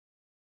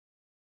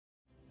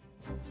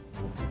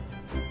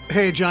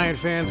Hey, Giant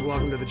fans,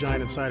 welcome to the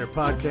Giant Insider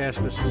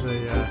Podcast. This is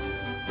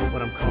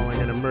what I'm calling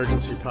an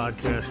emergency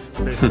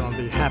podcast based on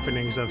the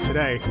happenings of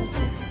today.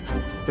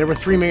 There were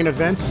three main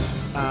events.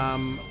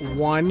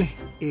 One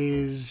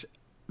is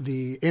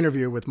the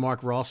interview with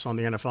Marc Ross on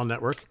the NFL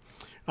Network.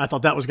 I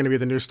thought that was going to be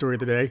the news story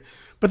of the day.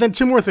 But then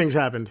two more things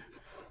happened.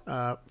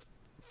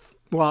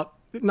 Well,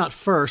 not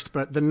first,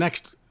 but the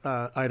next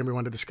item we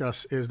want to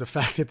discuss is the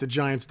fact that the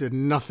Giants did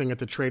nothing at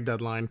the trade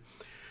deadline,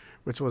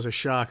 which was a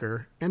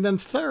shocker. And then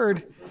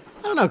third,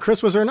 I don't know,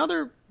 Chris, was there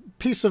another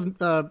piece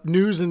of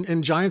news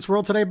in Giants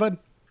world today, bud?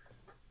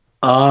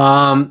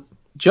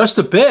 Just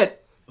a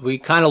bit. We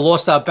kind of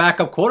lost our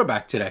backup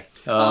quarterback today.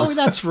 Oh,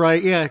 that's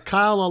right. Yeah,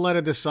 Kyle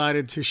Lauletta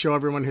decided to show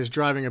everyone his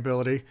driving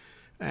ability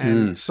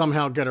and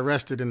somehow get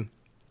arrested. And,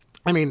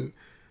 I mean,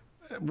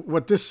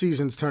 what this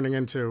season's turning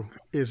into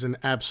is an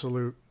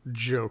absolute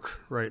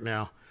joke right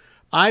now.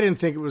 I didn't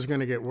think it was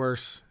going to get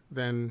worse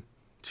than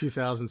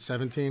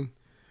 2017,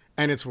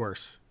 and it's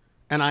worse.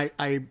 And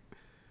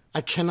I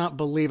cannot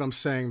believe I'm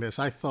saying this.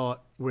 I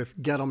thought with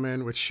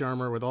Gettleman, with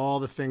Shermer, with all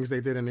the things they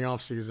did in the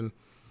offseason,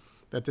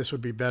 that this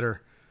would be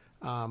better.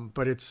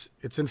 But it's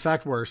in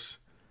fact worse.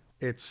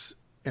 It's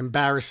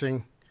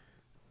embarrassing.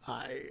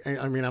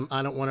 I mean,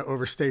 I don't want to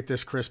overstate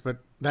this, Chris, but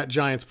that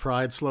Giants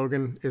Pride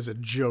slogan is a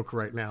joke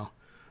right now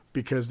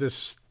because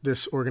this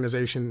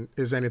organization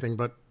is anything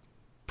but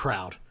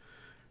proud.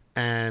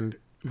 And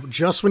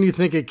just when you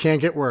think it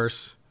can't get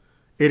worse,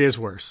 it is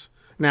worse.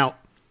 Now,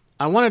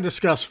 I want to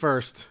discuss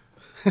first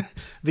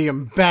the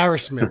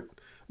embarrassment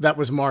that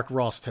was Marc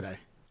Ross today.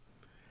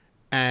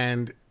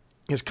 And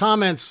his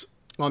comments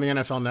on the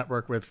NFL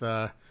Network with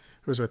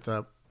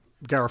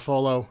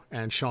Garofalo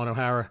and Sean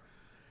O'Hara.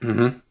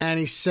 Mm-hmm. And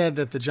he said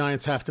that the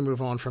Giants have to move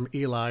on from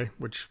Eli,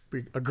 which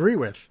we agree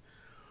with.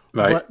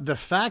 Right. But the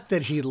fact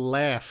that he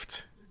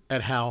laughed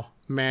at how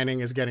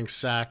Manning is getting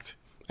sacked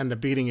and the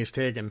beating he's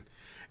taken,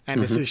 and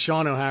to see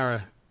Sean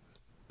O'Hara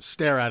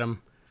stare at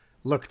him,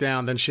 look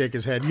down, then shake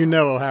his head. You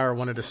know O'Hara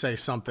wanted to say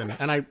something.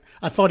 And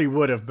I thought he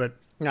would have, but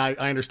I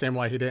understand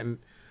why he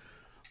didn't.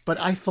 But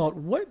I thought,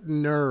 what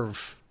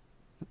nerve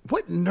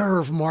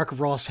Marc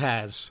Ross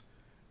has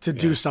to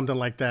do something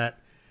like that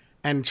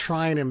and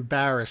try and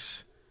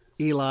embarrass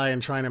Eli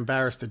and try and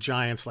embarrass the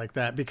Giants like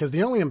that. Because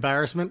the only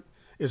embarrassment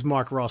is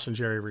Marc Ross and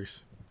Jerry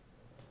Reese.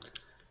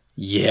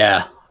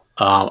 Yeah.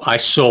 I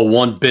saw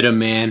one bitter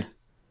man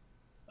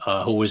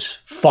who was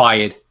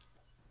fired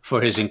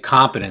for his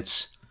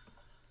incompetence.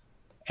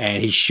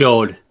 And he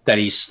showed that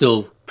he's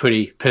still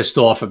pretty pissed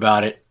off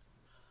about it.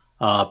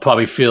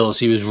 Probably feels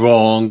he was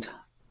wronged.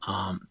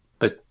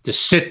 But to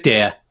sit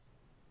there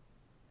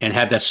and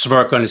have that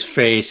smirk on his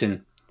face,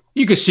 and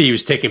you could see he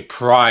was taking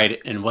pride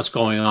in what's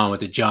going on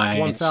with the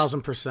Giants.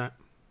 1,000%.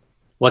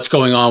 What's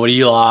going on with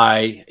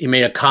Eli. He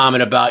made a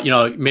comment about,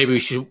 maybe we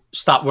should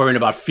stop worrying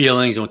about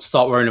feelings and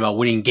start worrying about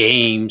winning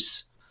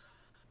games.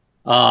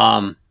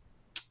 What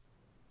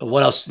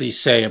else did he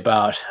say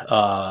about...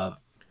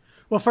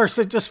 Well,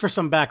 first, just for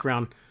some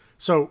background,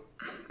 so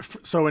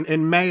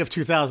in May of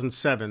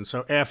 2007,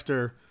 so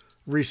after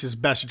Reese's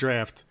best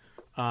draft,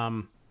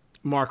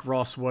 Marc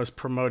Ross was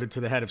promoted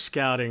to the head of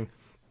scouting,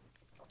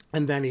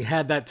 and then he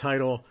had that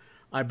title,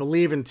 I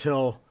believe,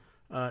 until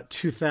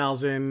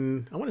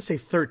 2000, I want to say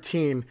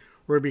 13,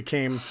 where he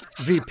became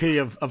VP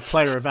of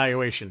player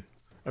evaluation.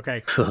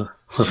 Okay,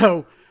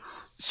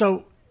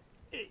 so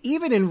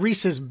even in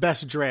Reese's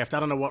best draft,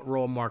 I don't know what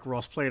role Marc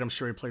Ross played. I'm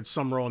sure he played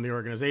some role in the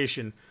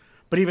organization.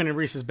 But even in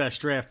Reese's best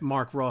draft,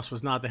 Marc Ross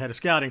was not the head of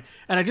scouting.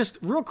 And I just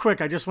want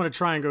to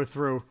try and go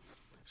through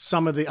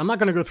some of I'm not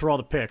going to go through all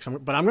the picks,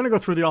 but I'm going to go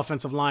through the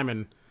offensive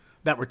linemen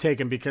that were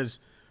taken because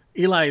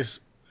Eli's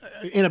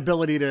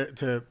inability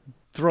to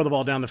throw the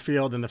ball down the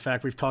field and the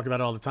fact we've talked about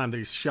it all the time that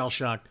he's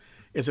shell-shocked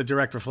is a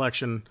direct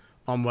reflection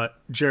on what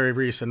Jerry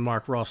Reese and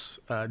Marc Ross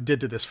did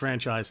to this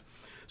franchise.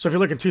 So if you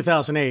look in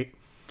 2008,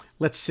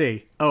 let's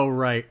see. Oh,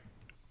 right.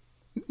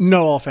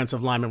 No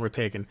offensive linemen were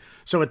taken.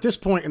 So at this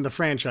point in the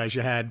franchise,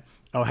 you had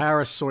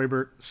O'Hara,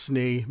 Soibert,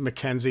 Snee,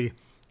 McKenzie,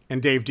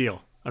 and Dave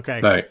Deal.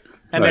 Okay, right.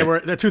 And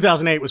the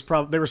 2008 was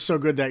they were so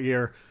good that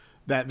year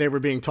that they were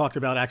being talked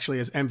about actually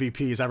as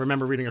MVPs. I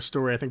remember reading a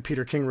story, I think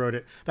Peter King wrote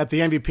it, that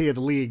the MVP of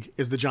the league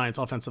is the Giants'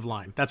 offensive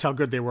line. That's how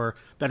good they were,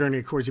 that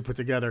Ernie Accorsi put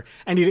together.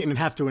 And he didn't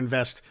have to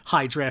invest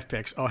high draft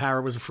picks.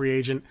 O'Hara was a free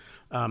agent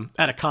out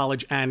of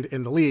college and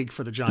in the league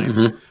for the Giants.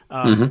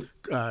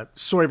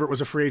 Soibert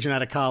was a free agent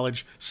out of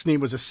college. Snee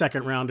was a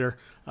second rounder.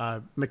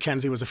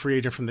 McKenzie was a free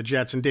agent from the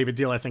Jets. And David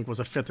Deal, I think, was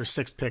a fifth or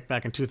sixth pick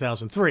back in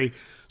 2003.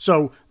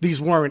 So these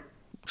weren't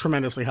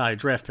tremendously high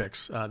draft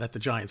picks that the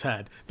Giants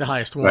had. The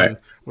highest one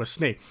was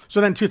Snee.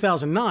 So then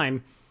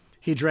 2009,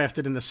 he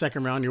drafted in the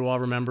second round, you all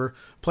remember,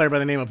 a player by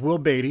the name of Will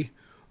Beatty,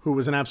 who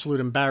was an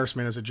absolute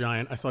embarrassment as a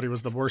Giant. I thought he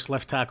was the worst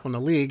left tackle in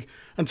the league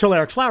until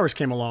Eric Flowers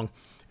came along.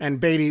 And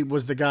Beatty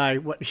was the guy,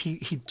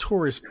 he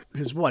tore his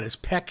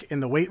pec in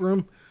the weight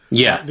room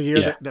the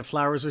year that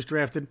Flowers was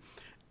drafted.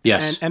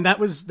 Yes. And that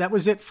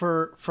was it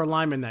for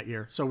linemen that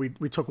year. So we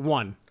took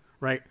one,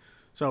 right?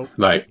 So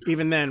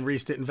even then,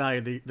 Reese didn't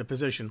value the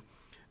position.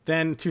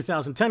 Then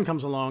 2010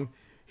 comes along.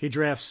 he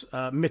drafts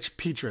Mitch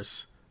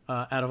Petrus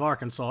out of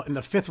Arkansas in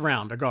the 5th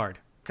round, a guard.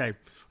 Okay,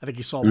 I think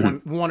he saw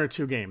one or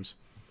two games.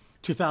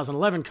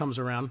 2011 comes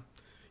around.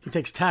 He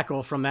takes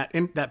tackle from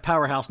that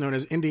powerhouse known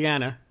as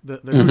Indiana, the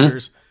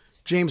Hoosiers,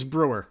 James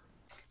Brewer.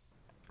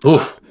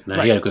 Oof, man,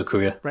 he had a good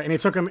career. Right, and he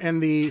took him in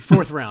the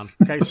 4th round.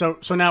 Okay, so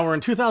now we're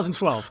in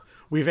 2012.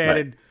 We've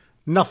added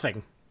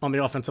nothing on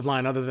the offensive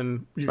line other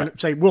than you can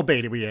say Will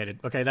Beatty we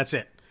added. Okay, that's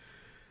it.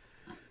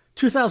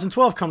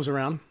 2012 comes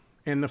around.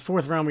 In the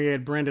 4th round, we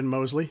add Brandon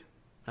Mosley.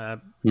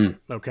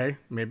 Okay,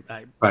 maybe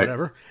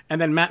whatever. And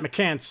then Matt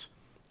McCants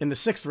in the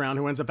 6th round,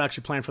 who ends up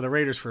actually playing for the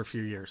Raiders for a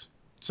few years.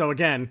 So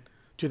again,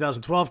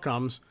 2012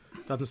 comes,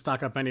 doesn't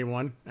stock up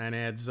anyone, and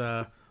adds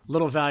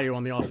little value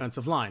on the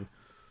offensive line.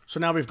 So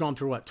now we've gone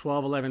through what?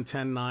 12, 11,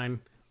 10, 9,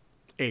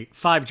 8.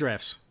 5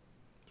 drafts.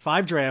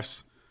 5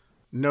 drafts.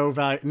 No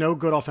value, no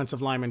good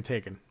offensive lineman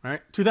taken. All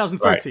right.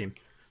 2013,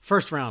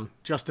 1st round,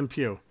 Justin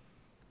Pugh,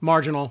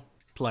 marginal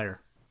player.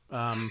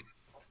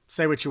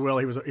 Say what you will,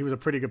 he was a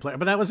pretty good player,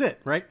 but that was it,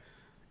 right?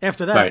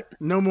 After that,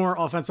 no more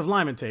offensive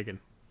lineman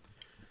taken.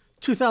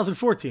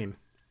 2014,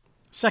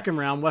 2nd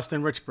round,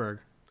 Weston Richburg,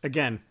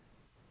 again,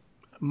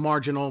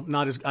 marginal.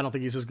 I don't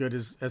think he's as good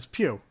as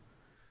Pugh.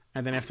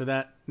 And then after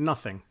that,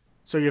 nothing.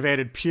 So you've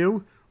added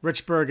Pugh,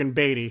 Richburg, and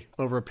Beatty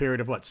over a period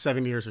of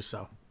 7 years or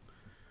so.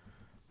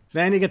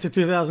 Then you get to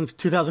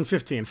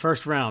 2015,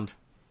 1st round,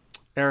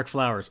 Eric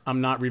Flowers. I'm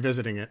not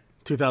revisiting it.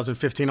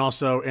 2015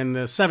 also in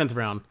the 7th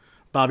round,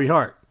 Bobby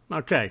Hart.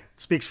 Okay,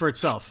 speaks for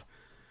itself.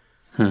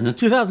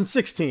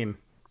 2016,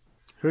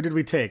 who did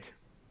we take?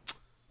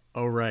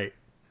 Oh, right,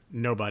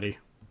 nobody.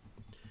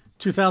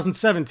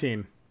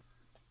 2017,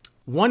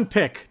 1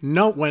 pick.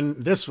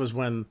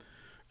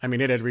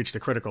 It had reached a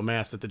critical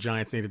mass that the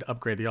Giants needed to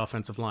upgrade the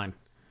offensive line.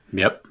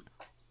 Yep.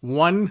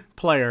 1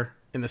 player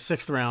in the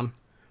 6th round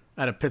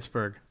out of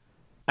Pittsburgh,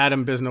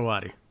 Adam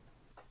Bisnowaty.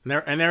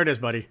 And there it is,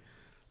 buddy.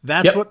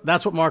 That's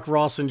what Marc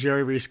Ross and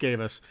Jerry Reese gave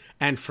us.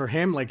 And for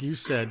him, like you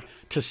said,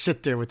 to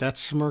sit there with that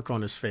smirk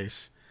on his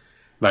face.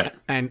 Right.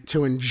 And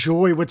to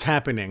enjoy what's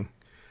happening.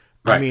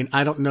 Right. I mean,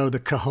 I don't know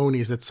the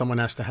cojones that someone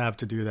has to have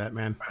to do that,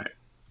 man. Right.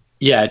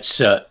 Yeah,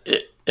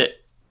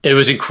 it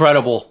was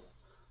incredible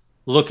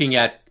looking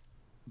at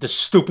the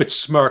stupid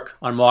smirk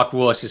on Marc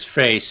Ross's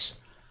face,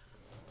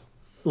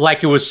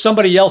 like it was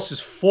somebody else's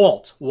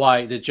fault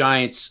why the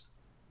Giants'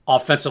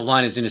 offensive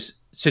line is in a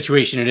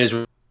situation it is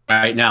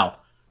right now.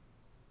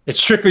 It's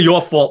strictly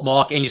your fault,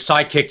 Mark, and your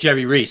sidekick,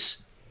 Jerry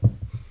Reese.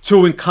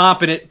 2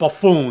 incompetent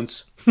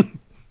buffoons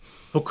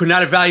who could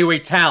not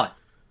evaluate talent.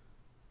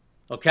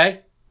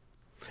 Okay?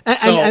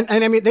 And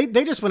I mean,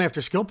 they just went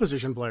after skill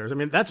position players. I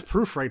mean, that's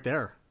proof right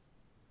there.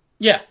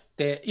 Yeah.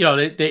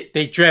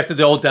 They drafted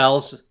the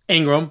Odells,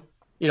 Ingram,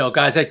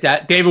 guys like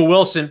that. David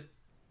Wilson,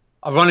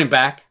 a running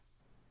back,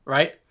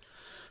 right?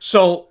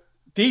 So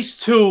these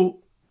 2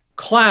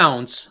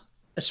 clowns,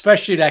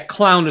 especially that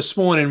clown this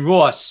morning,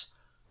 Ross,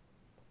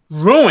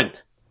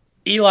 ruined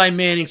Eli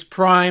Manning's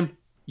prime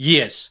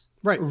years.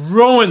 Right.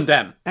 Ruined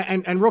them.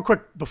 And real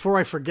quick, before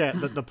I forget,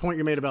 the point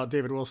you made about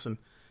David Wilson,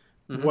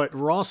 what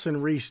Ross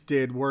and Reese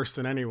did worse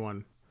than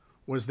anyone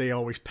was they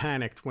always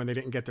panicked when they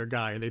didn't get their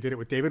guy. And they did it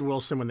with David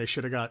Wilson when they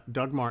should have got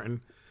Doug Martin.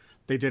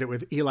 They did it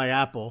with Eli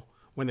Apple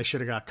when they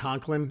should have got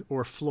Conklin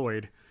or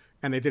Floyd.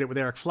 And they did it with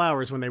Eric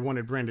Flowers when they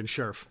wanted Brandon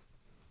Scherf.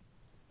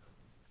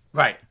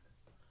 Right.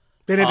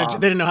 They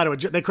didn't know how to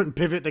adjust. They couldn't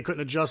pivot. They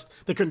couldn't adjust.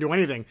 They couldn't do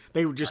anything.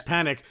 They would just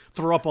panic,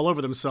 throw up all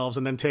over themselves,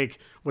 and then take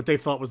what they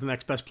thought was the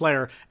next best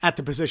player at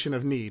the position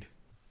of need.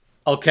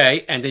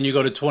 Okay, and then you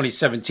go to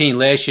 2017,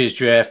 last year's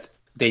draft.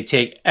 They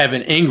take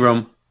Evan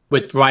Ingram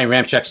with Ryan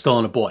Ramczyk still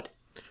on the board.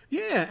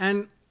 Yeah,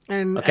 and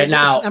Ryan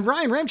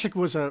Ramczyk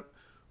was a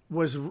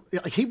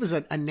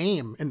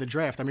name in the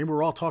draft. I mean,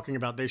 we're all talking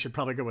about they should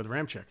probably go with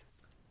Ramczyk.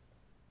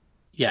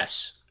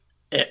 Yes.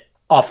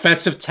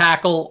 Offensive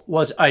tackle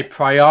was a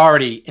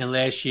priority in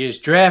last year's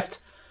draft.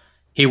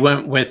 He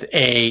went with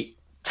a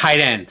tight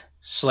end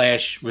 /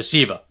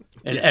 receiver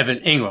in Evan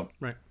Ingram.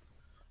 Right.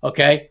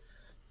 Okay?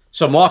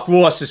 So Marc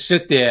Ross is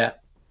sit there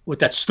with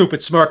that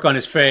stupid smirk on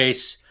his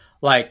face,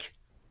 and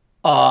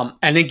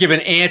then give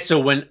an answer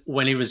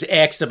when he was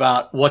asked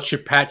about what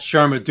should Pat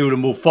Shurmur do to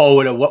move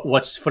forward or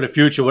what's for the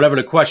future, whatever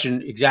the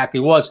question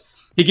exactly was.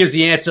 He gives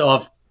the answer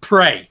of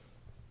pray.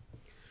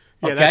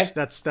 Yeah, okay?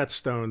 that's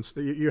stones.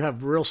 You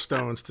have real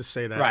stones to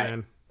say that, right.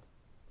 Man.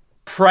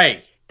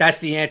 Pray. That's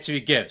the answer he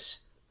gives.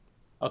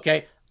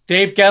 Okay?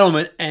 Dave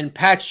Gettleman and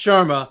Pat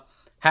Shurmur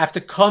have to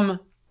come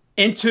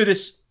into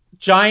this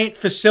giant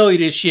facility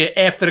this year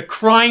after the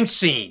crime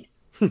scene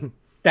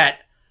that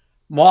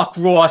Marc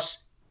Ross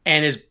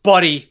and his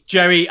buddy,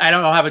 Jerry, I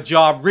don't know, have a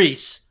job,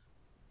 Reese.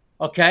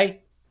 Okay?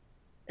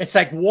 It's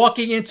like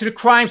walking into the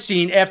crime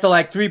scene after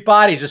 3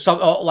 bodies or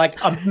something, like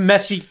a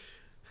messy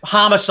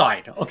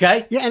homicide,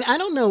 okay? Yeah, and I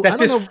don't know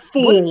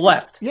fool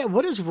left. Yeah,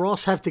 what does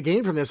Ross have to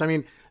gain from this? I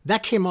mean,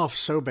 that came off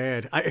so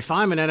bad. If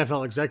I'm an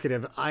NFL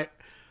executive, I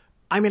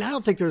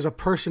don't think there's a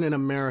person in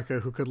America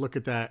who could look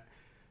at that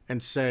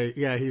and say,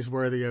 yeah, he's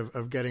worthy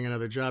of getting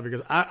another job.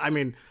 Because,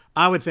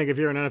 I would think if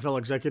you're an NFL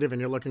executive and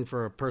you're looking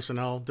for a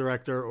personnel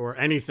director or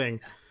anything,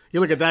 you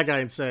look at that guy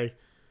and say,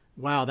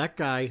 wow, that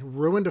guy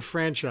ruined a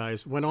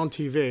franchise, went on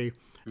TV,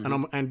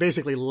 and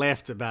basically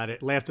laughed about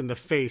it, laughed in the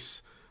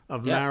face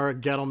of Mara,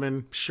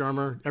 Gettleman,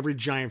 Shermer, every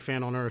Giant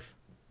fan on earth.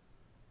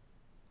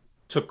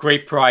 Took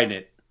great pride in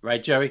it,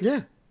 right, Jerry?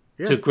 Yeah.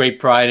 Took great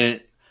pride in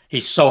it.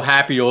 He's so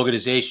happy the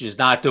organization is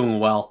not doing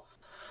well.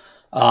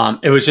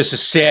 It was just a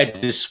sad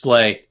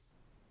display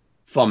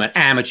from an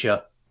amateur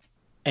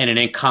and an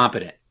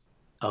incompetent.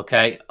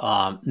 Okay,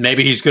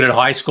 maybe he's good at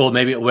high school.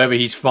 Maybe wherever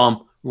he's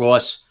from,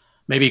 Ross.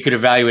 Maybe he could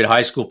evaluate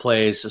high school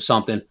players or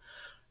something.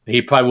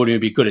 He probably wouldn't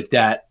even be good at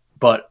that.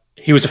 But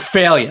he was a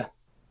failure.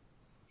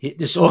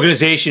 This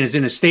organization is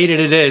in the state that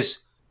it is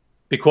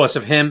because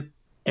of him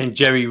and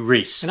Jerry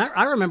Reese. And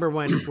I remember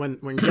when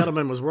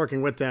Gettleman was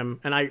working with them,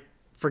 and I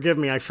forget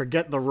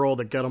the role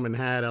that Gettleman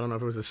had. I don't know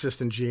if it was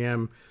assistant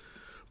GM.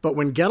 But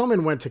when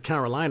Gettleman went to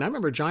Carolina, I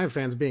remember Giant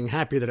fans being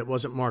happy that it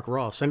wasn't Marc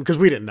Ross. And because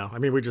we didn't know. I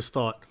mean, we just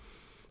thought,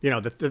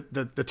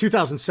 the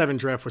 2007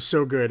 draft was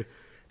so good.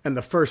 And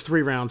the first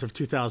 3 rounds of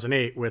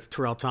 2008 with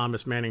Terrell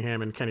Thomas,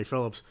 Manningham, and Kenny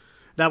Phillips,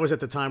 that was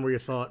at the time where you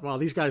thought, well,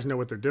 these guys know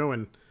what they're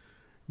doing.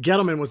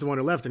 Gettleman was the one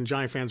who left, and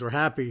Giant fans were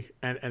happy.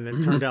 And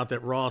it turned out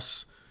that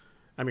Ross,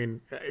 I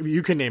mean,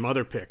 you can name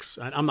other picks.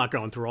 I'm not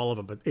going through all of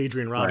them, but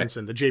Adrian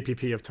Robinson, the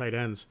JPP of tight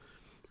ends,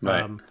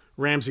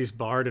 Ramses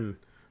Barden,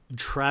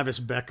 Travis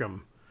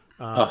Beckham,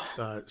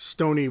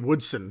 Stoney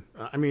Woodson.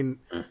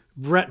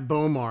 Brett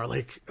Bomar.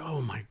 Like, oh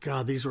my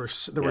God,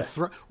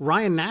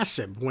 Ryan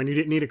Nassib when you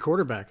didn't need a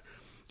quarterback.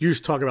 You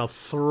just talk about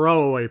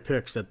throwaway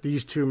picks that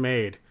these two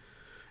made.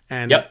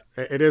 And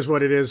it is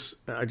what it is.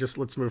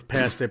 Let's move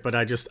past it. But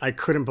I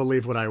couldn't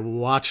believe what I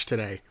watched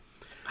today.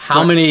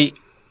 How many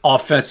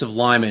offensive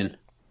linemen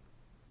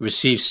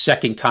received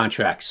second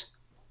contracts?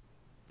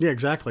 Yeah,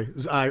 exactly.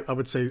 I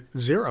would say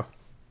 0.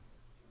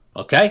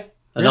 Okay.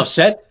 Enough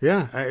said?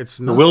 Yeah. It's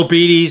nuts. The Will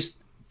Beatties,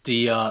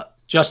 the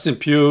Justin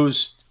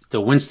Pughs, the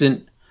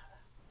Weston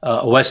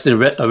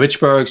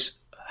Richburgs.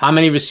 How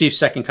many received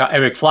second contracts?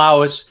 Eric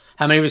Flowers.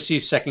 How many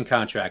received second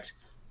contracts?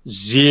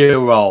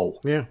 0.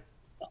 Yeah.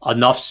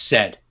 Enough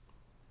said.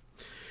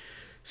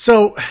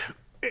 So,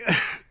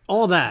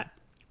 all that,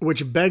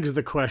 which begs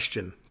the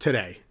question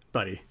today,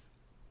 buddy,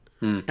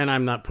 and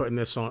I'm not putting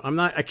this on.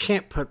 I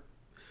can't put,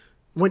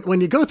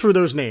 when you go through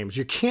those names,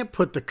 you can't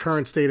put the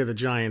current state of the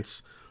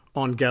Giants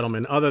on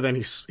Gettleman, other than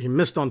he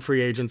missed on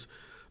free agents.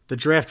 The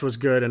draft was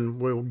good, and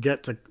we'll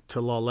get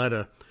to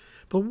Lauletta.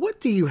 But what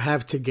do you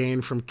have to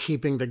gain from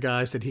keeping the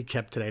guys that he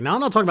kept today? Now,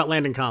 I'm not talking about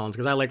Landon Collins,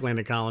 because I like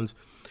Landon Collins.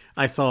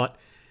 I thought,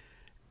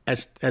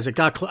 as it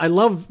got I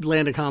love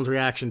Landon Collins'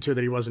 reaction, too,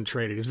 that he wasn't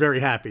traded. He's very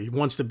happy. He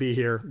wants to be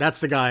here. That's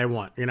the guy I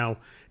want.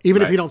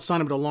 Even if you don't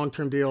sign him to a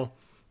long-term deal,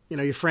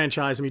 you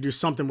franchise him, you do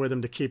something with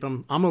him to keep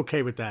him. I'm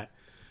okay with that.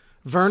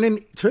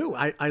 Vernon, too.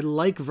 I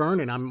like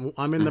Vernon.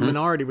 I'm in the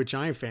minority with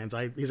Giant fans.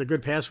 He's a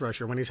good pass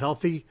rusher. When he's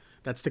healthy,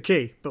 that's the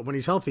key. But when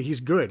he's healthy, he's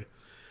good.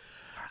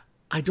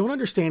 I don't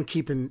understand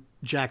keeping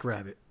Jack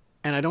Rabbit.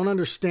 And I don't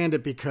understand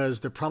it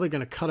because they're probably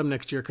going to cut him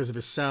next year because of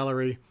his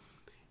salary.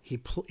 He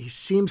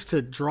seems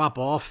to drop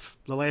off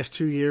the last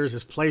 2 years.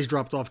 His plays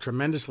dropped off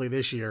tremendously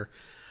this year.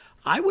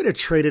 I would have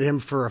traded him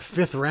for a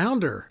 5th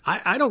rounder.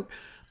 I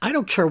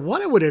don't care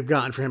what I would have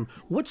gotten for him.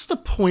 What's the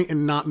point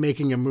in not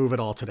making a move at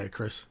all today,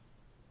 Chris?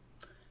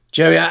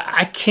 Jerry,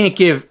 I can't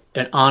give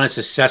an honest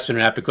assessment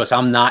of that because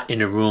I'm not in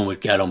the room with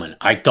Gettleman.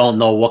 I don't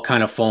know what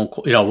kind of phone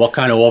call, what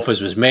kind of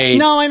offers was made.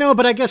 No, I know,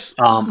 but I guess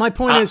my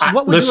point is,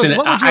 what would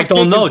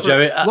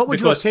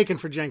you have taken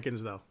for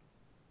Jenkins, though?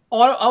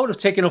 I would have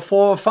taken a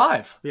 4 or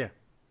 5. Yeah.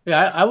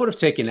 Yeah, I would have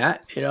taken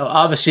that.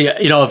 Obviously,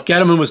 if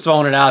Gettleman was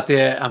throwing it out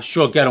there, I'm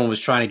sure Gettleman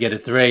was trying to get a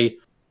 3.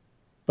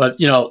 But,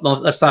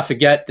 let's not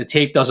forget, the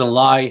tape doesn't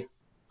lie.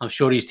 I'm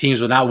sure these teams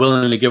were not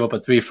willing to give up a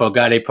 3 for a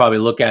guy they probably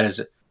look at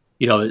as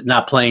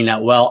not playing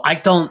that well.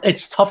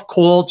 It's a tough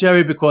call,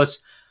 Jerry, because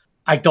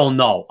I don't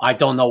know. I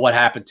don't know what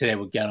happened today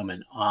with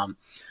Gettleman.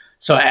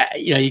 So,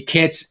 you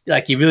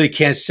really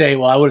can't say,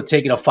 well, I would have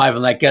taken a 5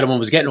 and let Gettleman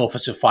was getting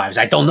offensive 5s.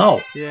 I don't know.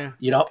 Yeah.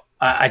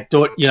 I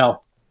thought,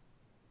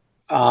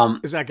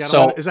 is that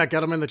Gettleman? Is that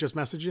Gettleman that just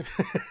messaged you?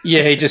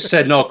 Yeah, he just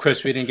said, no,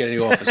 Chris, we didn't get any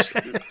offers.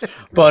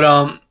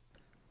 But,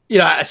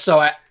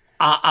 so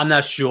I'm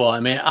not sure. I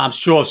mean, I'm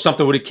sure if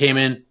something would have came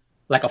in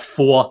like a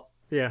 4,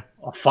 a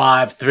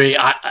 5, 3,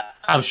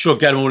 I'm sure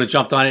Gettleman would have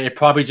jumped on it. It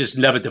probably just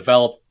never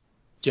developed,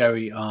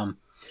 Jerry.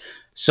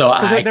 So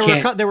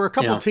there were a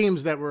couple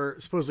teams that were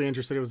supposedly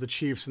interested. It was the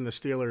Chiefs and the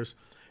Steelers,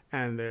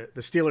 and the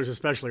Steelers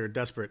especially are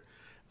desperate.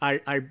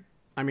 I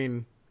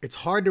mean, it's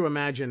hard to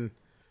imagine,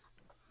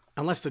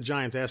 unless the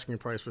Giants' asking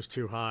price was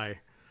too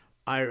high.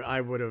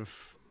 I would have,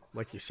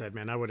 like you said,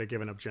 man, I would have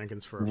given up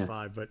Jenkins for a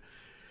 5. But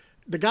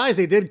the guys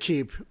they did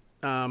keep,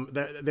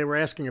 they were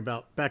asking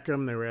about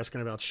Beckham, they were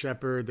asking about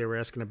Shepard, they were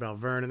asking about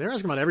Vernon, they were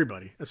asking about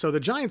everybody. So the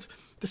Giants,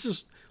 this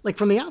is like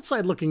from the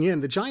outside looking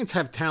in, the Giants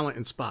have talent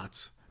in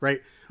spots,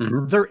 right?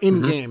 Mm-hmm. They're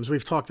in games.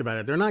 We've talked about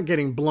it. They're not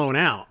getting blown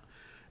out,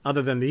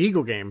 other than the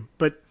Eagle game.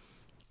 But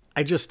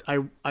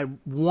I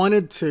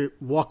wanted to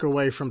walk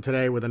away from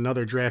today with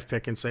another draft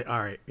pick and say, all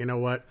right, you know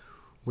what?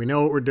 We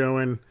know what we're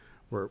doing.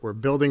 We're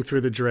building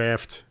through the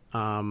draft.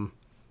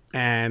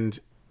 And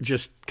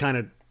just kind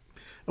of,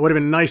 it would have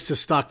been nice to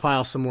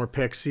stockpile some more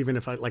picks, even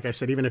if like I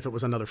said, even if it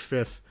was another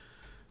fifth,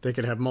 they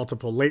could have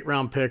multiple late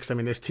round picks. I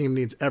mean, this team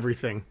needs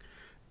everything.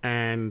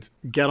 And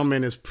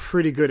Gettleman is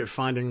pretty good at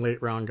finding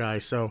late round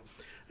guys. So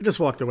I just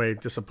walked away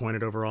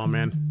disappointed overall,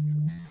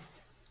 man.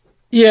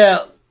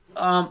 Yeah.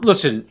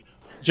 Listen,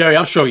 Jerry,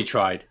 I'm sure he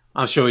tried.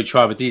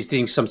 But these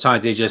things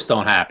sometimes they just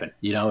don't happen.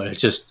 It's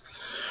just.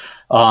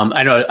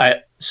 I know.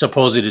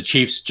 Supposedly the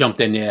Chiefs jumped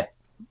in there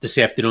this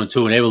afternoon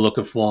too, and they were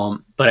looking for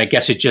him, but I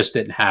guess it just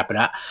didn't happen.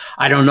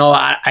 I don't know.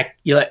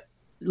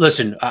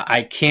 Listen,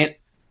 I can't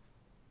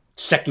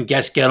second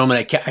guess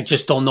Gettleman. I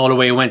just don't know the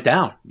way it went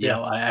down.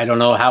 I don't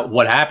know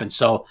what happened.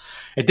 So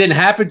it didn't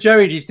happen,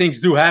 Jerry. These things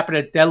do happen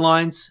at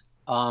deadlines,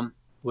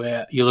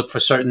 where you look for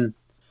a certain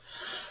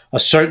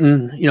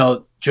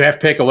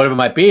draft pick or whatever it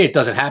might be. It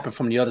doesn't happen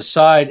from the other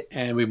side,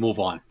 and we move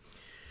on.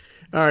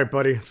 All right,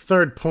 buddy.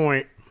 Third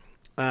point.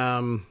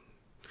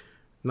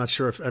 Not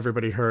sure if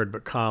everybody heard,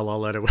 but Kyle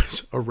Lauletta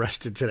was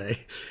arrested today.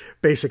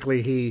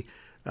 Basically, he,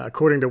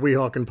 according to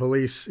Weehawken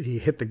police, he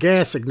hit the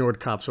gas, ignored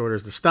cops'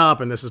 orders to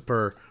stop, and this is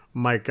per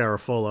Mike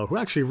Garofolo, who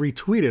actually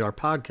retweeted our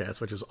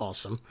podcast, which is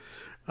awesome.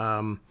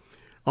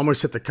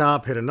 Almost hit the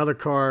cop,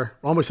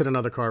 almost hit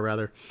another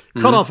car,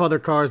 cut off other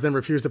cars, then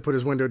refused to put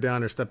his window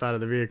down or step out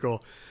of the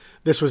vehicle.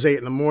 This was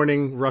 8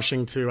 a.m,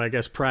 rushing to, I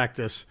guess,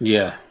 practice.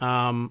 Yeah.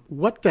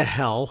 What the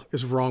hell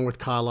is wrong with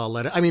Kyle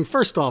Lauletta? I mean,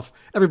 first off,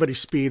 everybody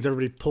speeds.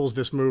 Everybody pulls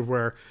this move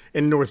where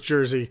in North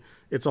Jersey,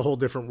 it's a whole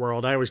different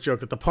world. I always joke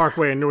that the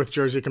Parkway in North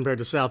Jersey compared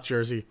to South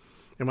Jersey,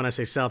 and when I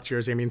say South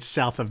Jersey, I mean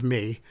south of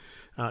me,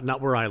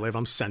 not where I live.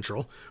 I'm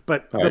central.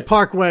 But the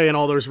Parkway and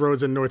all those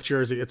roads in North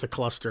Jersey, it's a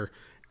cluster.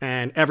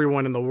 And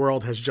everyone in the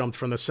world has jumped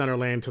from the center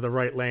lane to the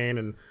right lane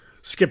and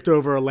skipped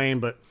over a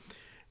lane. But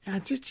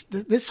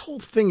this whole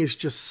thing is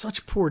just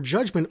such poor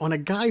judgment on a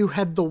guy who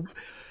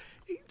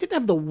he didn't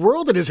have the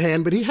world in his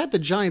hand, but he had the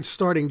Giants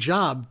starting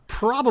job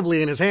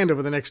probably in his hand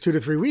over the next 2 to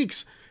 3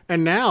 weeks.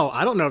 And now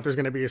I don't know if there's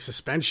going to be a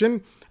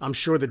suspension. I'm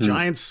sure the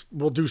Giants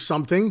will do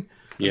something.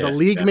 Yeah, the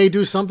league may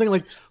do something.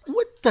 Like,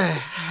 what the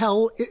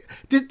hell?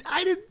 Did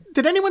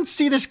anyone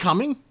see this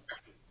coming?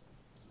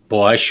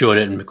 Boy, I sure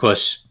didn't,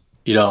 because,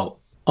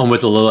 I'm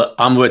with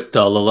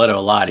Lauletta a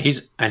lot.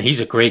 He's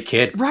a great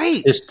kid.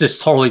 Right. This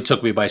totally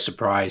took me by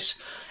surprise,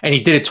 and he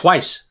did it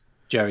twice,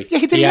 Jerry. Yeah,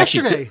 he did it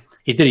yesterday.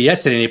 He did it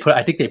yesterday. And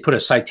I think they put a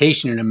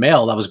citation in the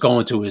mail that was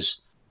going to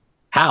his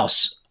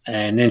house,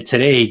 and then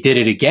today he did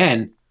it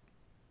again.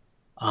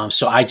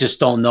 So I just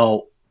don't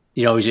know.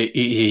 He's a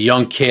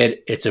young kid.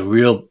 It's a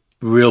real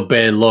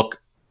bad look,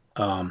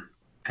 and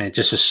it's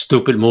just a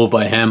stupid move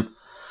by him.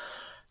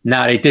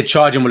 Now they did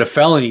charge him with a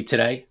felony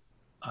today.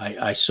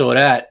 I saw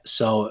that.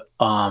 So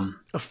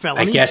a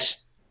felony? I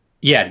guess,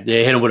 yeah,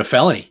 they hit him with a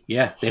felony.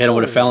 Yeah, they hit him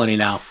with a felony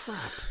now,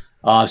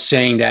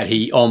 saying that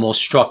he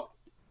almost struck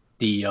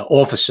the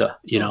officer,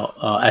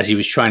 as he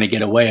was trying to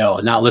get away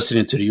or not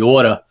listening to the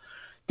order.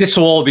 This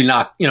will all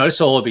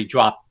be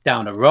dropped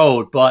down the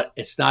road, but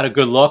it's not a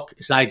good look.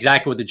 It's not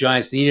exactly what the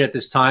Giants needed at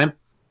this time.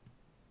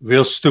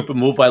 Real stupid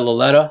move by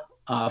Lauletta.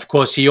 Of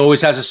course, he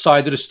always has a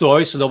side to the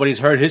story, so nobody's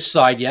heard his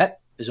side yet.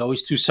 There's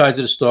always two sides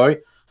of the story.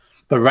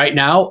 But right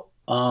now,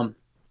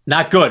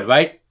 not good,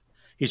 right?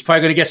 He's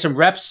probably going to get some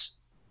reps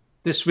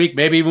this week,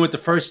 maybe even with the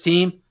first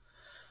team.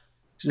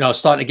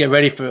 Starting to get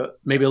ready for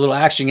maybe a little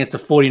action against the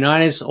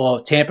 49ers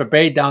or Tampa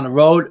Bay down the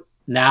road.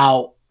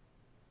 Now,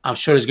 I'm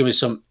sure there's going to be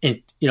some,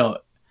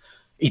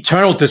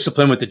 eternal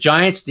discipline with the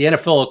Giants. The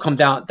NFL will come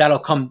down. That'll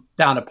come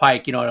down the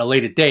pike, at a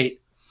later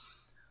date.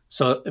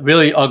 So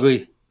really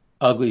ugly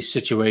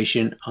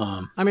situation.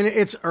 I mean,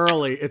 it's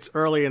early. It's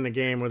early in the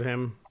game with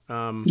him.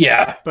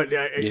 But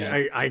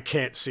I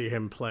can't see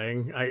him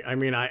playing.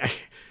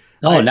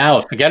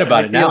 Now forget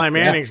about it. Now Eli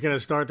Manning's going to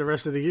start the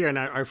rest of the year, and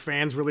are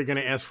fans really going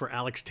to ask for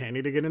Alex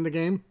Tanney to get in the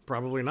game?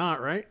 Probably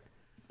not, right?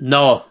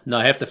 No.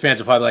 Half the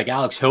fans are probably like,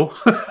 Alex, who?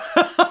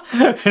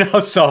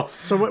 So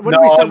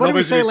what did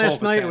we say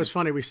last night? It was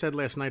funny. We said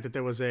last night that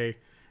there was a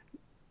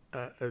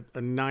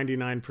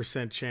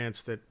 99%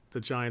 chance that the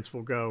Giants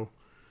will go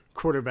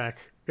quarterback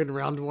in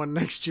round 1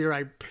 next year.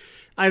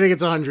 I think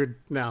it's 100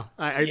 now.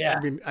 I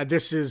mean,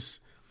 this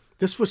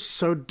was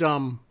so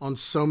dumb on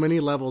so many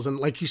levels, and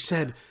like you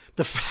said,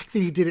 the fact that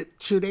he did it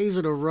 2 days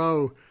in a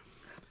row,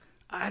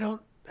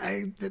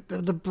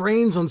 the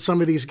brains on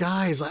some of these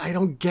guys, I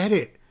don't get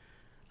it.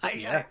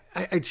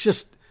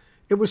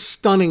 It was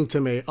stunning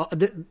to me.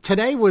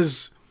 Today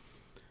was,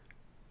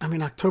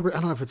 October. I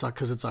don't know if it's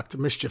because it's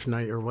October, mischief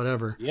night or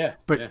whatever. Yeah.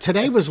 But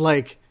today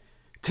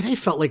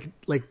felt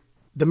like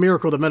the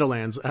miracle of the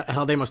Meadowlands,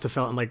 how they must have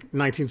felt in like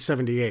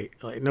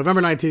 1978, like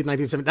November 19th,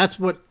 1970.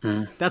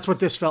 That's what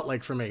this felt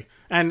like for me.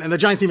 And the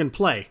Giants didn't even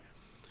play,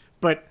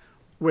 but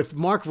with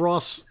Marc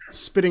Ross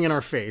spitting in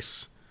our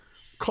face,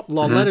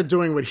 Lauletta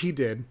doing what he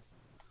did,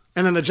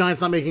 and then the Giants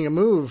not making a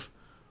move,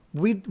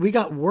 we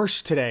got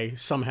worse today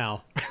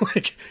somehow.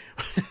 Like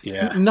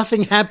Yeah.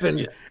 nothing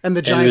happened, Yeah. and the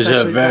And Giants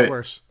actually got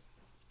worse.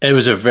 it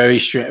was a very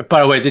strange.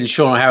 By the way, didn't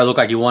Sean O'Hara look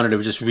like he wanted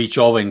to just reach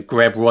over and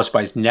grab Ross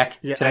by his neck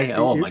Yeah, today?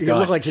 Oh he my looked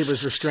God! like he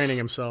was restraining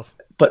himself.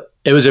 But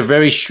it was a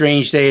very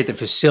strange day at the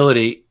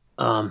facility.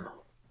 I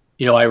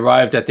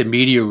arrived at the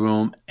media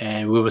room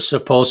and we were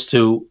supposed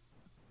to,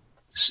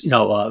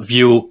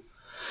 view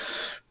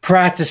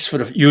practice for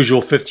the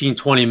usual 15,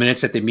 20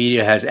 minutes that the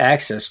media has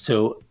access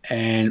to.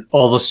 And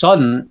all of a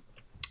sudden,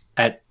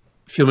 at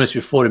a few minutes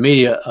before the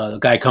media, the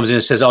guy comes in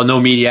and says, "Oh, no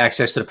media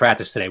access to the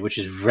practice today," which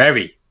is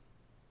very,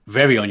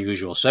 very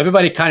unusual. So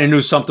everybody kind of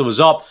knew something was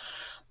up,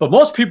 but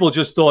most people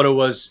just thought it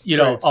was,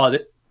 Trades.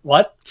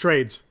 what?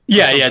 Trades.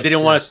 Yeah, yeah. They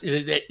didn't want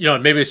to,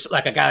 maybe it's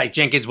like a guy like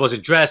Jenkins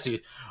wasn't dressed or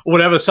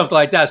whatever, something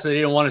like that. So they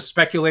didn't want to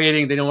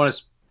speculating. They didn't want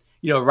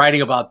to,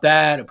 writing about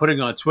that or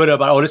putting on Twitter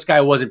about, oh, this guy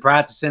wasn't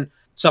practicing.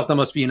 Something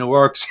must be in the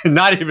works, and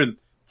not even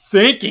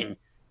thinking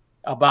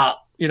about,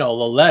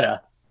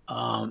 Lauletta.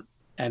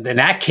 And then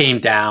that came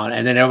down,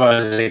 and then everybody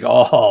was like,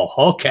 oh,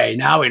 okay,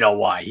 now we know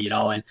why,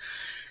 and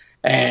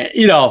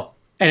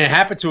it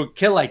happened to a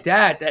kid like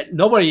that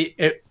nobody,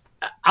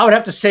 I would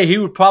have to say he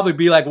would probably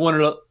be like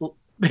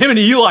him and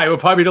Eli would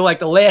probably be like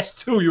the last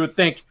two you would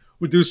think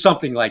would do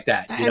something like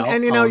that.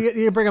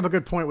 You bring up a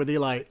good point with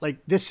Eli. Like,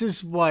 this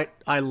is what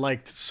I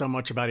liked so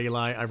much about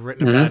Eli. I've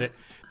written about it,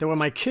 that when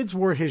my kids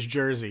wore his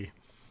jersey,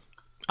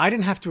 I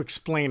didn't have to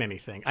explain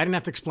anything. I didn't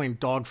have to explain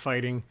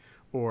dogfighting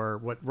or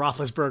what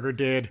Roethlisberger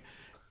did.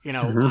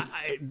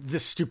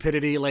 This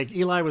stupidity. Like,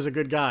 Eli was a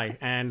good guy,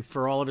 and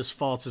for all of his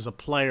faults as a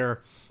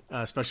player,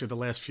 especially the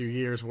last few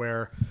years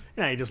where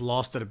he just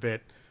lost it a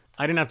bit,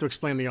 I didn't have to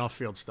explain the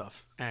off-field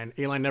stuff. And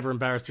Eli never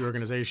embarrassed the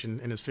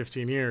organization in his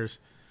 15 years.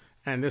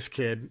 And this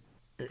kid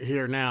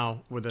here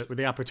now, with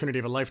the opportunity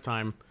of a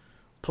lifetime,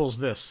 pulls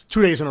this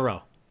 2 days in a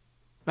row.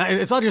 Now,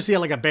 it's not just he had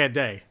like a bad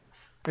day.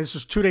 This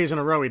was 2 days in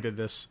a row he did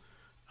this.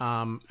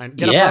 And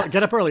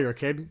get up earlier,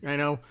 kid. I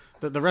know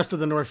the rest of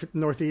the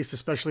Northeast,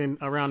 especially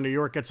around New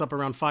York, gets up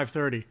around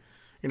 5:30.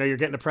 You're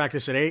getting to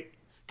practice at 8.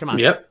 Come on,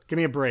 give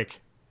me a break.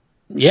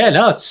 Yeah,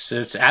 no,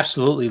 it's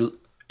absolutely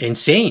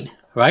insane,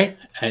 right?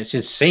 And it's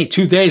insane.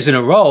 2 days in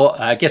a row.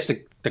 I guess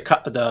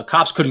the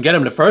cops couldn't get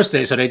him the first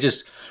day, so they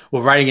just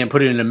were writing it and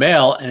put it in the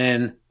mail, and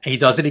then he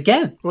does it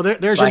again. Well,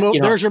 there's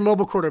your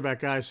mobile quarterback,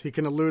 guys. He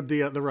can elude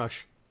the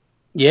rush.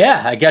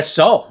 Yeah, I guess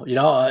so.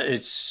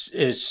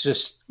 It's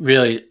just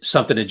really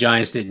something the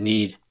Giants didn't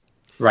need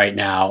right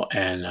now,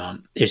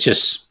 and it's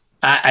just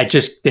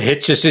the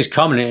hits just is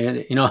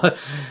coming.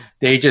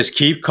 They just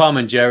keep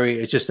coming, Jerry.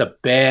 It's just a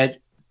bad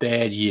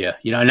year.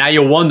 Now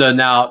you wonder.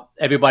 Now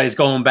everybody's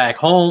going back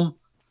home.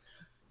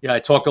 I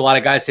talked to a lot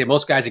of guys. Say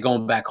most guys are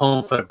going back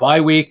home for the bye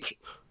week,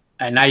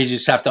 and now you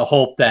just have to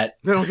hope that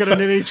they don't get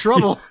in any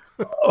trouble.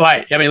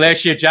 Right. I mean,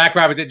 last year Jack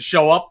Rabbit didn't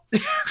show up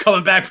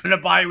coming back from the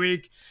bye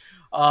week.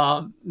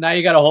 Now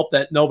you got to hope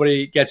that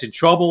nobody gets in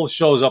trouble,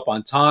 shows up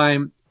on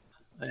time.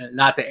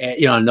 Not that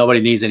nobody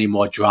needs any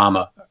more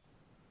drama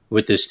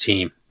with this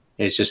team.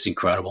 It's just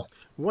incredible.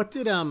 What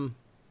did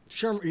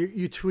Shermer?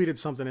 You tweeted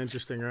something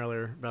interesting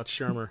earlier about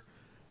Shermer.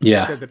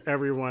 Yeah, you said that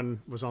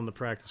everyone was on the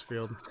practice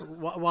field.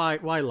 Why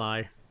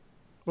lie?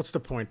 What's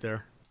the point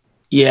there?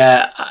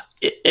 Yeah,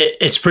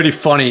 it's pretty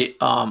funny.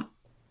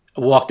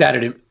 Walked out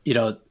of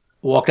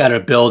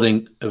the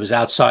building. It was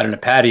outside in the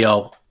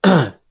patio.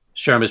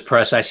 Shermer's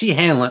press. I see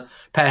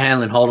Pat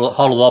Hanlon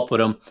huddled up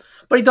with him,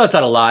 but he does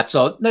that a lot,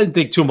 so I didn't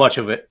think too much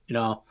of it,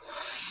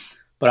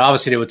 But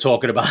obviously they were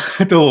talking about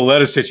the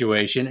Lauletta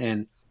situation,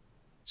 and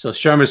so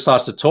Shermer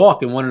starts to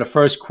talk, and one of the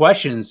first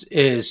questions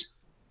is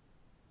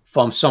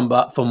from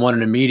one of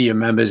the media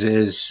members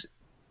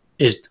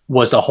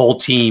was the whole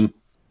team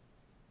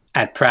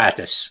at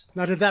practice?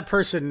 Now, did that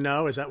person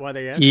know? Is that why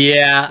they asked?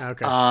 Yeah.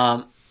 Okay.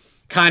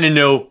 Kind of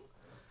knew.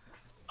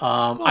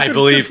 I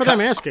believe good for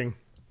them asking.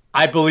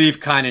 I believe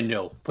kind of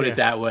knew, put it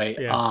that way.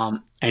 Yeah.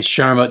 And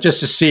Shermer, just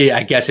to see,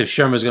 I guess, if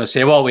Shermer's going to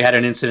say, well, we had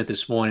an incident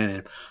this morning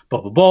and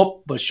blah, blah, blah.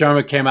 But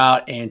Shermer came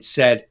out and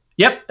said,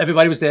 yep,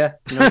 everybody was there,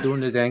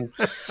 doing the thing.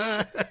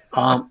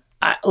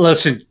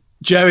 Listen,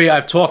 Jerry,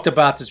 I've talked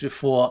about this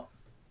before.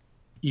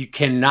 You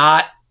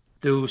cannot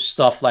do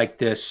stuff like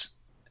this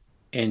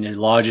in the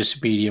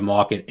largest media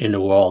market in the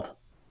world.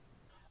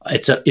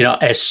 It's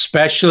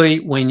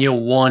especially when you're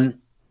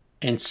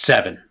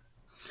 1-7.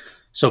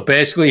 So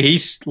basically, he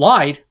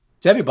lied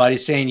to everybody,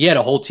 saying, "Yeah,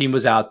 the whole team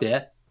was out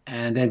there."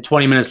 And then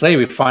 20 minutes later,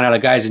 we find out a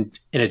guy's in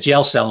a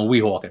jail cell in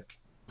Weehawken.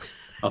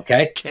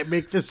 Okay, can't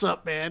make this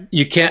up, man.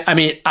 You can't. I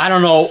mean, I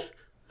don't know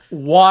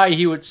why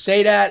he would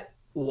say that.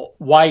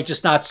 Why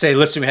just not say,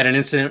 "Listen, we had an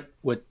incident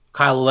with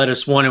Kyle Lauletta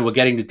this morning. We're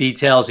getting the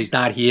details. He's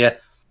not here."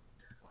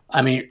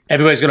 I mean,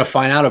 everybody's going to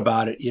find out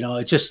about it.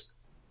 It's just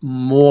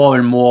more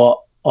and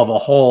more of a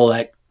hole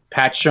that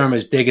Pat Shermer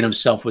is digging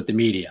himself with the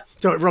media.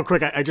 So real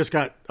quick, I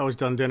was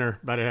done dinner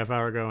about a half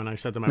hour ago, and I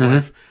said to my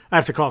wife, I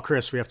have to call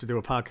Chris. We have to do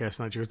a podcast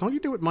tonight. She goes, don't you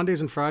do it Mondays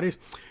and Fridays?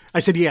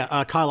 I said,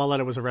 yeah, Kyle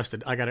Lauletta was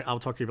arrested. I'll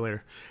talk to you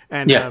later.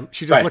 And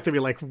she just looked at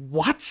me like,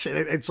 what?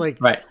 It's like,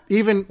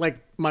 even like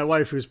my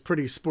wife, who's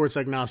pretty sports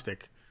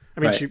agnostic, I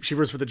mean, she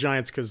roots for the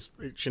Giants because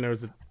she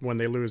knows that when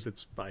they lose,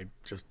 it's by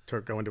just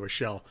go into a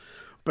shell.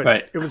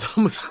 But it was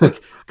almost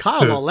like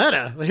Kyle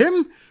Lauletta,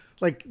 him.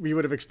 Like we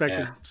would have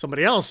expected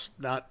somebody else,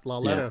 not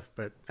Lauletta. Yeah.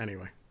 But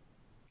anyway.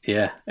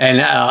 Yeah,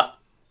 and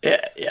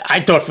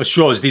I thought for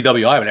sure it was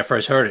DWI when I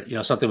first heard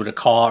it. Something with a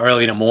car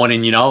early in the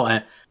morning.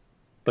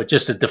 But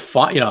just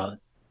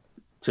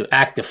to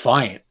act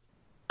defiant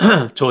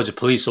towards a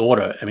police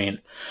order. I mean,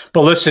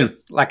 but listen,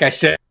 like I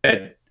said,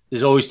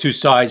 there's always two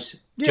sides,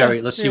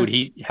 Jerry. Let's see what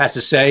he has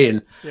to say.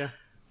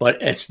 But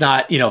it's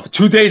not, for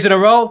 2 days in a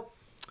row,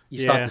 you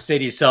start to say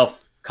to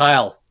yourself,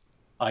 Kyle,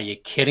 are you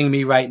kidding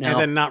me right now? And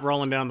then not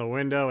rolling down the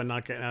window and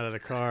not getting out of the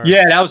car.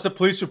 Yeah, that was the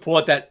police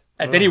report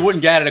and then he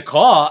wouldn't get out of the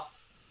car.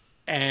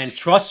 And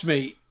trust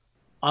me,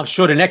 I'm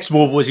sure the next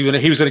move was he was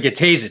going to get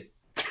tasered.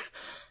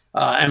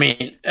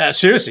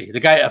 Seriously,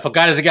 if a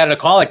guy doesn't get out of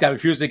the car like that,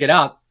 refuses to get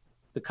out,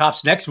 the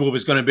cop's next move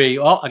is going to be,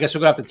 I guess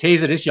we're going to have to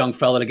taser this young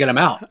fella to get him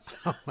out.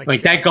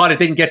 Thank God it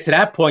didn't get to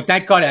that point.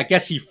 Thank God, I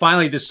guess he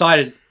finally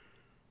decided,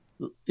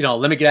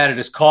 let me get out of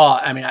this car.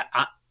 I mean,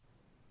 I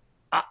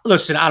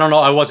listen, I don't know.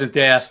 I wasn't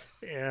there.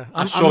 Yeah,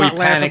 I'm sure not laughing,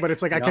 panicked, but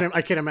it's like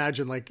I can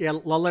imagine. Like,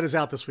 Lauletta's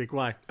out this week.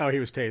 Why? Oh, he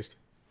was tased.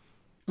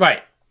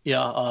 Right.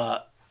 Yeah.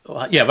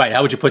 Yeah. Right.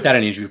 How would you put that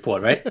in the injury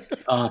report? Right.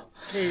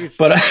 Tased.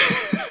 But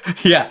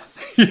yeah.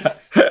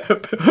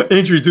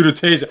 Injury due to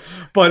taser.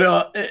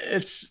 But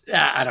it's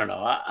I don't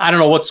know. I don't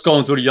know what's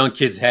going through the young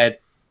kid's head.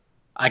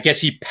 I guess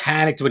he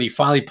panicked when he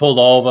finally pulled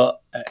over,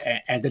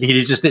 and then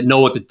he just didn't know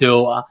what to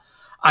do.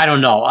 I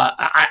don't know.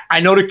 I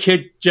know the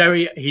kid,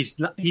 Jerry. He's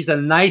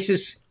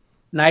the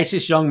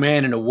nicest young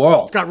man in the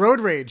world. Got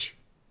road rage.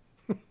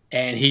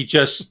 And he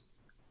just,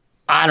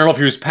 I don't know if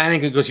he was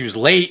panicking because he was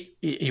late.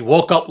 He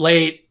woke up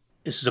late.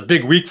 This is a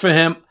big week for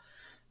him.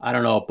 I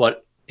don't know,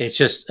 but it's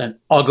just an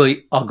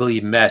ugly, ugly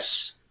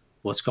mess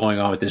what's going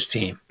on with this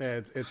team.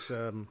 Yeah, it's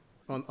on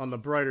the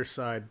brighter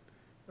side.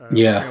 We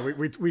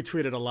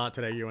tweeted a lot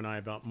today, you and I,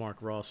 about Marc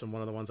Ross, and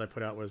one of the ones I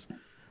put out was,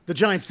 the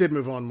Giants did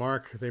move on,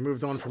 Mark. They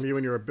moved on from you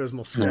and your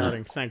abysmal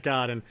scouting, thank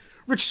God. And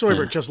Rich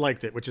Seubert just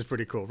liked it, which is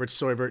pretty cool. Rich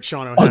Seubert,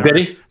 Sean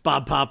O'Hara,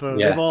 Bob Papa,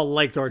 they've all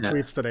liked our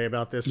tweets today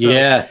about this. So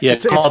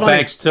it's Carl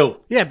Banks too.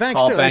 Yeah,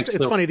 Banks too.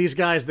 It's funny. These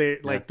guys,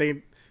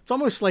 it's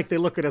almost like they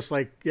look at us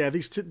like,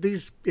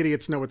 these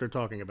idiots know what they're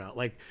talking about.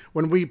 Like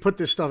when we put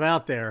this stuff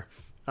out there,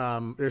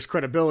 there's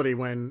credibility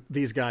when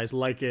these guys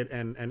like it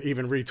and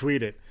even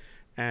retweet it.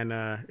 And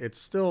it's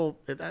still,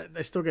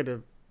 they still get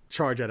a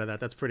charge out of that.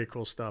 That's pretty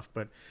cool stuff.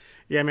 But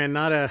yeah, man,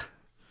 not a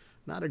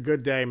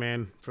good day,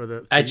 man, for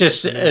the.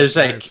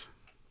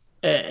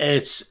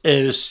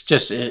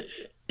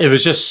 It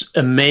was just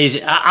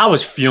amazing. I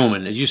was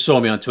fuming, as you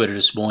saw me on Twitter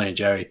this morning,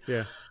 Jerry.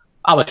 Yeah,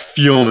 I was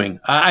fuming.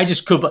 I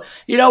just could.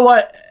 You know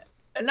what?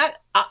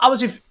 I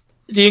was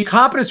the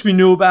incompetence we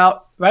knew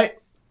about, right,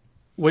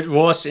 with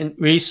Ross and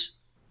Reese,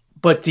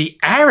 but the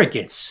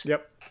arrogance,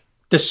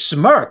 the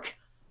smirk.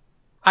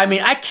 I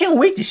mean, I can't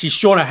wait to see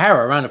Sean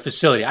O'Hara around the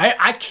facility.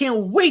 I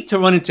can't wait to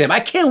run into him.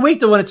 I can't wait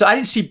to run into. I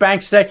didn't see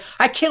Banks today.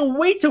 I can't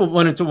wait to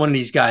run into one of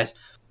these guys.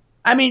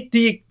 I mean,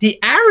 the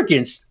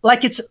arrogance,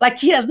 like it's like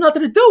he has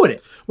nothing to do with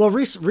it. Well,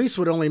 Reese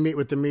would only meet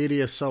with the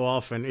media so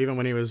often, even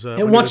when he was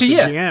once a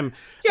year. GM.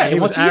 Yeah, he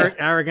was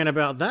arrogant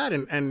about that.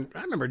 And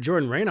I remember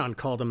Jordan Raynon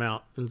called him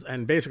out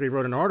and basically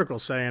wrote an article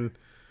saying,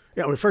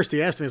 first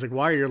he asked him, he's like,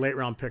 "Why are your late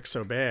round picks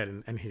so bad?"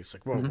 And he's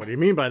like, "Well, what do you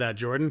mean by that,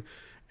 Jordan?"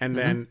 And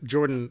then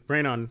Jordan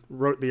Raynon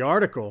wrote the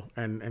article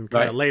and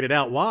kind of laid it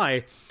out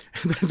why.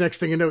 And the next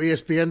thing you know,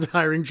 ESPN's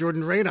hiring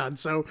Jordan Raynon.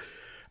 So,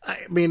 I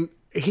mean,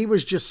 he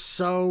was just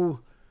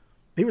so.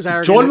 He was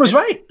arrogant. Jordan was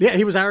right. Yeah,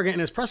 he was arrogant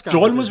in his press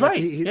conference. Jordan was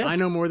right. I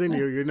know more than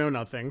you. You know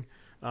nothing.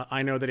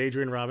 I know that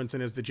Adrian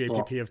Robinson is the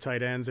JPP of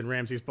tight ends, and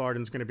Ramses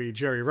Barden's going to be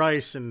Jerry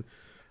Rice, and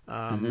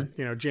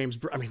James.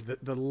 I mean,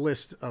 the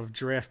list of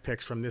draft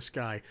picks from this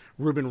guy,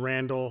 Ruben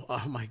Randall.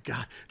 Oh my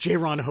God,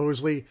 J-Ron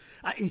Hosley.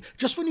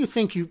 Just when you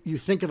think you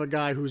think of a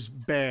guy who's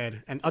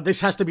bad, and this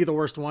has to be the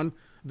worst one.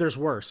 There's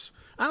worse.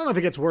 I don't know if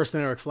it gets worse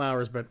than Eric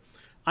Flowers, but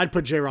I'd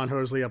put J-Ron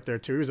Hosley up there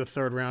too. He was a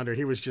third rounder.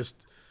 He was just.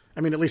 I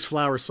mean, at least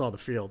Flowers saw the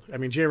field. I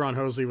mean, J-Ron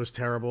Hosley was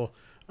terrible.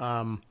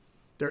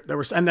 There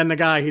was, and then the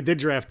guy he did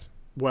draft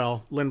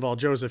well, Linval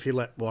Joseph, he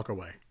let walk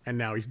away, and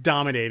now he's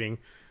dominating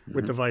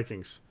with the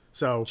Vikings.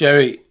 So,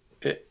 Jerry,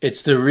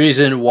 it's the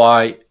reason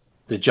why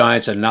the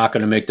Giants are not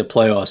going to make the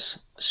playoffs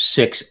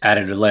 6 out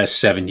of the last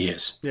 7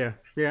 years. Yeah,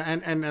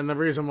 and the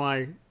reason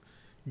why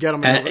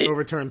Gettleman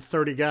overturned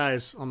 30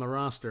 guys on the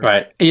roster.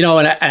 Right.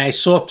 And I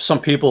saw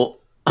some people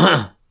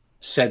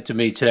said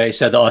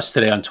to us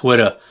today on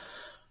Twitter.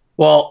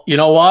 Well, you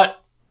know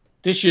what?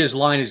 This year's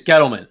line is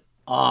Gettleman.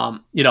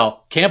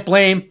 Can't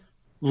blame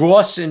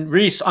Ross and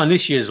Reese on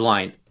this year's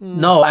line.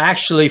 No,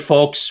 actually,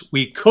 folks,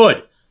 we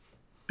could.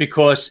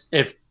 Because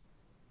if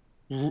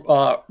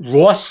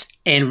Ross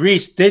and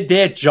Reese did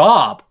their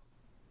job,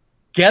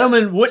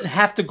 Gettleman wouldn't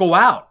have to go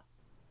out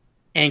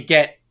and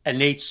get a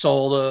Nate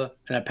Solder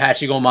and a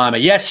Patrick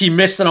Omameh. Yes, he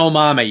missed an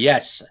Omameh.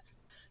 Yes.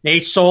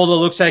 Nate Solder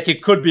looks like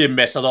it could be a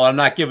miss, although I'm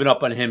not giving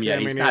up on him yet.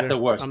 He's not the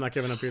worst. I'm not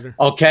giving up either.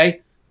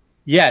 Okay.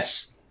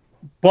 Yes,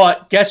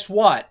 But guess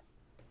what?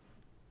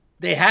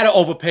 They had to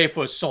overpay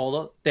for a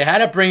Sola. They had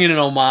to bring in an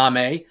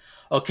Omame,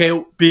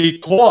 okay,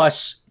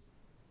 because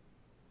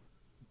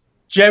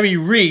Jerry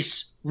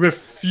Reese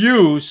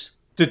refused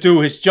to do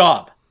his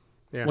job.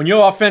 Yeah. When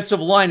your offensive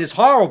line is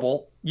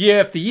horrible year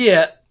after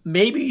year,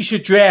 maybe you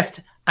should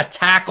draft a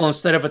tackle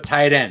instead of a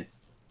tight end.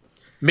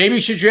 Maybe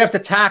you should draft a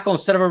tackle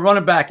instead of a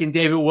running back in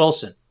David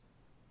Wilson.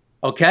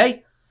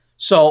 Okay?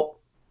 So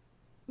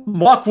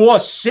Marc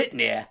Ross sitting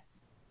there,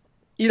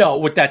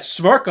 with that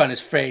smirk on his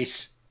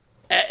face,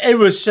 it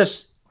was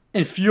just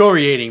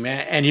infuriating,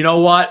 man. And you know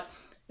what?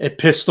 It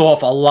pissed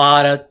off a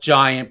lot of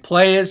Giant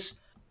players,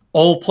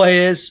 old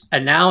players,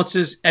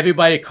 announcers,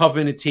 everybody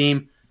covering the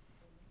team.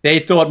 They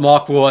thought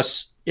Marc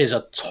Ross is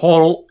a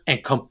total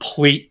and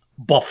complete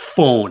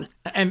buffoon.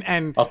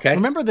 And okay,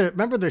 remember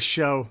the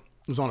show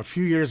was on a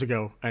few years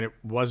ago, and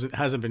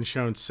hasn't been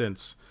shown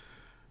since.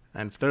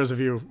 And for those of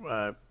you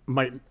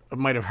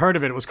might have heard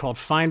of it, it was called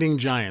Finding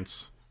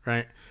Giants,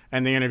 right?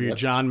 And they interviewed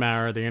John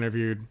Mara, they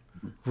interviewed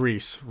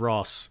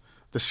Ross,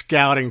 the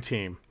scouting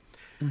team,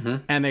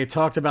 and they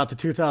talked about the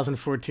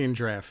 2014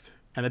 draft.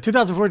 And the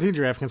 2014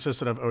 draft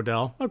consisted of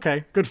Odell,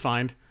 okay, good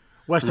find,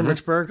 Weston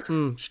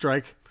Richburg,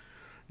 strike,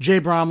 Jay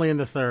Bromley in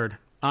the third,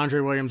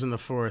 Andre Williams in the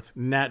fourth,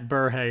 Nat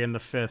Burhay in the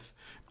fifth,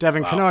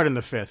 Devin Kennard in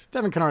the fifth.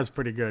 Devin Kennard's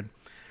pretty good.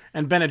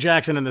 And Bennett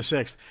Jackson in the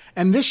sixth.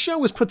 And this show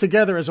was put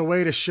together as a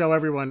way to show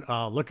everyone,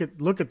 look at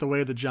the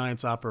way the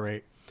Giants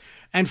operate.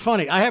 And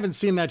funny, I haven't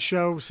seen that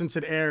show since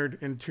it aired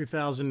in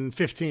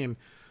 2015.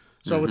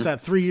 So it's at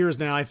 3 years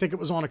now. I think it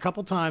was on a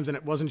couple times and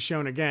it wasn't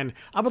shown again.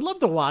 I would love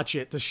to watch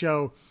it to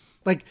show,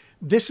 like,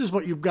 this is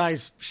what you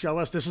guys show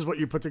us. This is what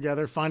you put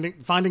together,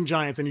 Finding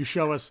Giants, and you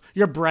show us,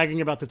 you're bragging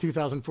about the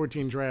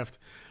 2014 draft.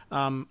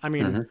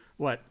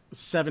 What,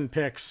 7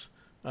 picks,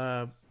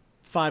 5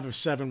 of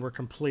 7 were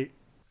complete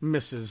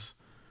misses.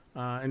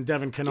 And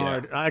Devin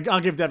Kennard, I'll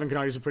give Devin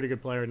Kennard, he's a pretty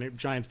good player, and the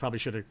Giants probably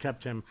should have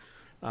kept him.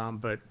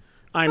 But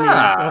I mean,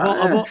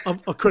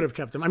 could have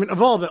kept him. I mean,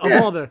 of all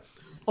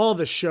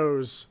the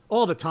shows,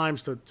 all the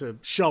times to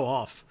show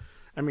off.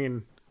 I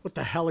mean, what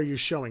the hell are you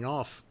showing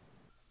off?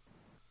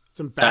 It's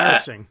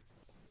embarrassing.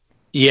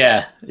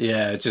 It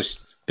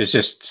was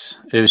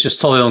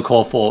just totally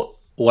uncalled for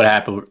what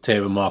happened today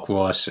with Marc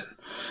Ross,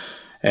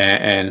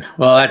 and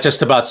well, that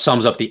just about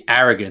sums up the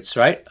arrogance,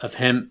 right, of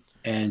him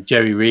and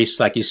Jerry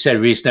Reese. Like you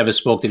said, Reese never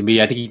spoke to me.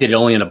 I think he did it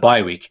only in a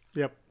bye week.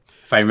 Yep.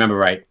 If I remember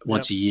right,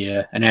 once a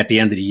year, and at the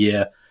end of the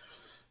year.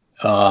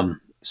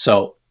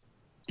 So,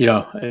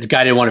 the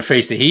guy didn't want to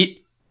face the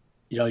heat.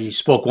 He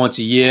spoke once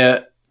a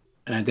year,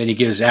 and then he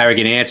gives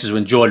arrogant answers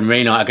when a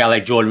guy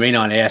like Jordan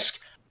Raynon asks,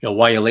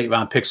 why your late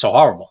round picks so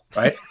horrible,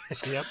 right?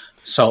 Yep.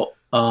 So,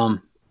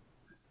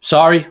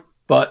 sorry,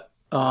 but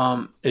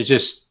it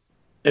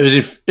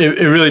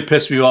really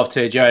pissed me off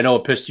today, Jerry. I know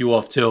it pissed you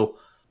off too,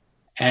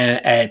 and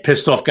it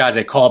pissed off guys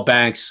like Carl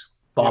Banks,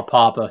 Bob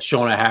Papa,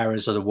 Shona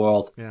Harris of the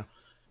world. Yeah.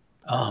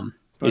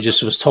 It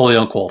just was totally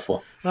uncalled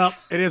for. Well,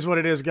 it is what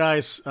it is,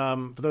 guys.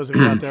 For those of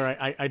you out there,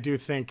 I do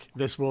think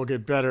this will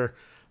get better.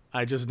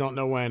 I just don't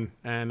know when.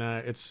 And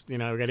it's, we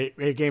got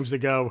eight games to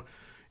go.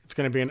 It's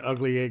going to be an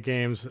ugly 8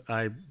 games.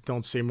 I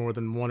don't see more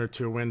than 1 or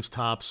 2 wins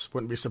tops.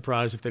 Wouldn't be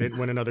surprised if they didn't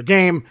win another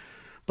game.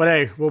 But,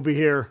 hey, we'll be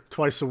here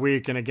twice a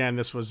week. And, again,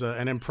 this was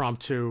an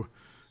impromptu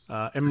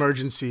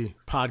emergency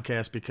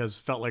podcast because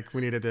felt like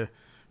we needed to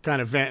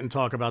kind of vent and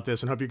talk about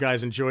this, and hope you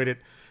guys enjoyed it.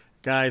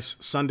 Guys,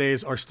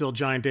 Sundays are still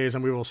Giant days,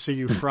 and we will see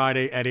you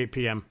Friday at 8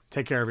 p.m.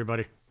 Take care,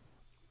 everybody.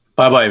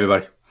 Bye-bye,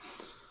 everybody.